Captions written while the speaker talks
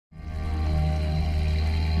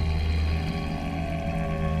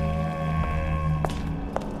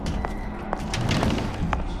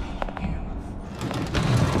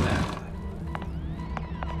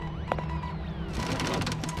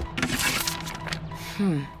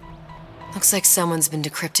Looks like someone's been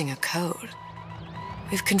decrypting a code.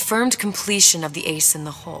 We've confirmed completion of the ace in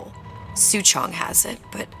the hole. Suchong has it,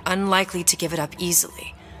 but unlikely to give it up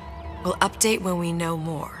easily. We'll update when we know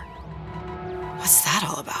more. What's that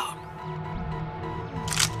all about?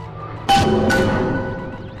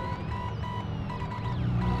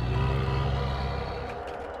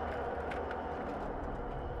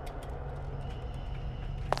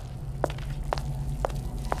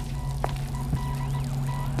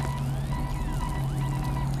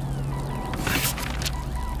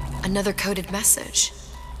 Another coded message.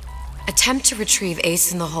 Attempt to retrieve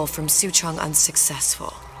Ace in the Hole from Suchong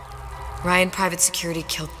unsuccessful. Ryan Private Security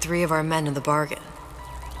killed 3 of our men in the bargain.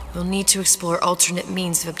 We'll need to explore alternate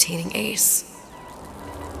means of obtaining Ace.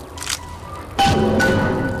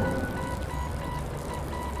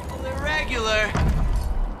 Irregular.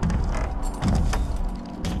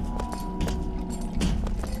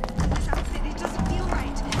 This outfit, it doesn't feel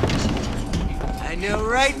right. I know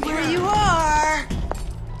right where you are.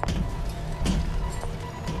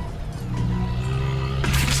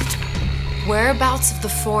 Whereabouts of the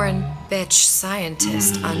foreign bitch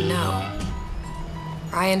scientist unknown.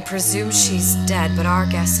 Ryan presumes she's dead, but our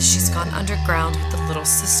guess is she's gone underground with the Little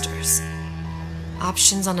Sisters.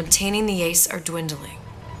 Options on obtaining the ace are dwindling.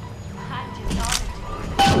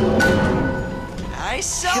 I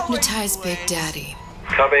saw Hypnotize Big Daddy.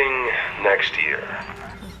 Coming next year.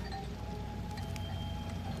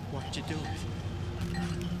 Why'd you do it?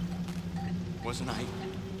 Wasn't I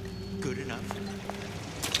good enough?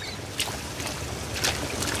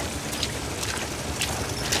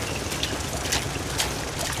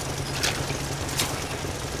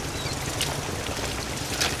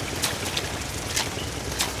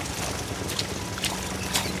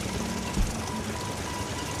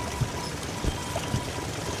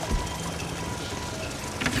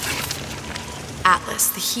 Atlas,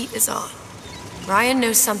 the heat is on. Ryan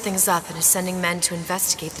knows something's up and is sending men to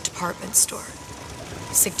investigate the department store.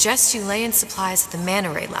 Suggests you lay in supplies at the Manta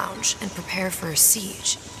Ray Lounge and prepare for a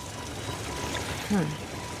siege.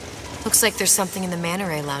 Looks like there's something in the Manta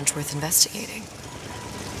Ray Lounge worth investigating.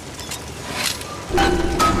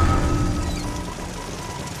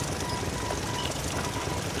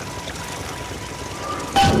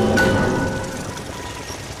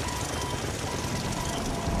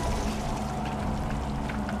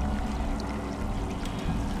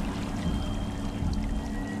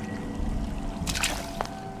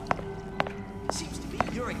 Seems to me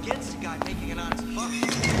you're against a guy making an honest buck.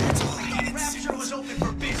 That's all I thought Rapture was open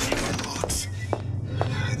for business. Looks.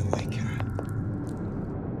 By the way, Kara.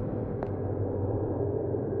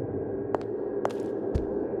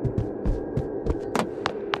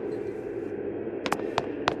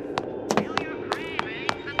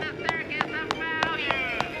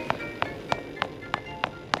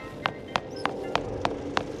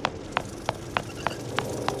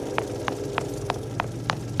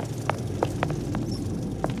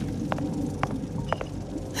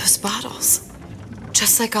 Those bottles.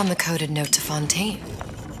 Just like on the coded note to Fontaine.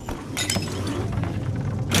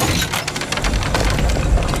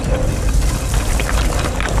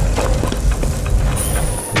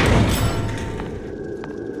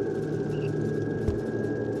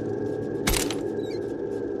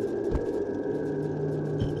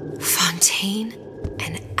 Fontaine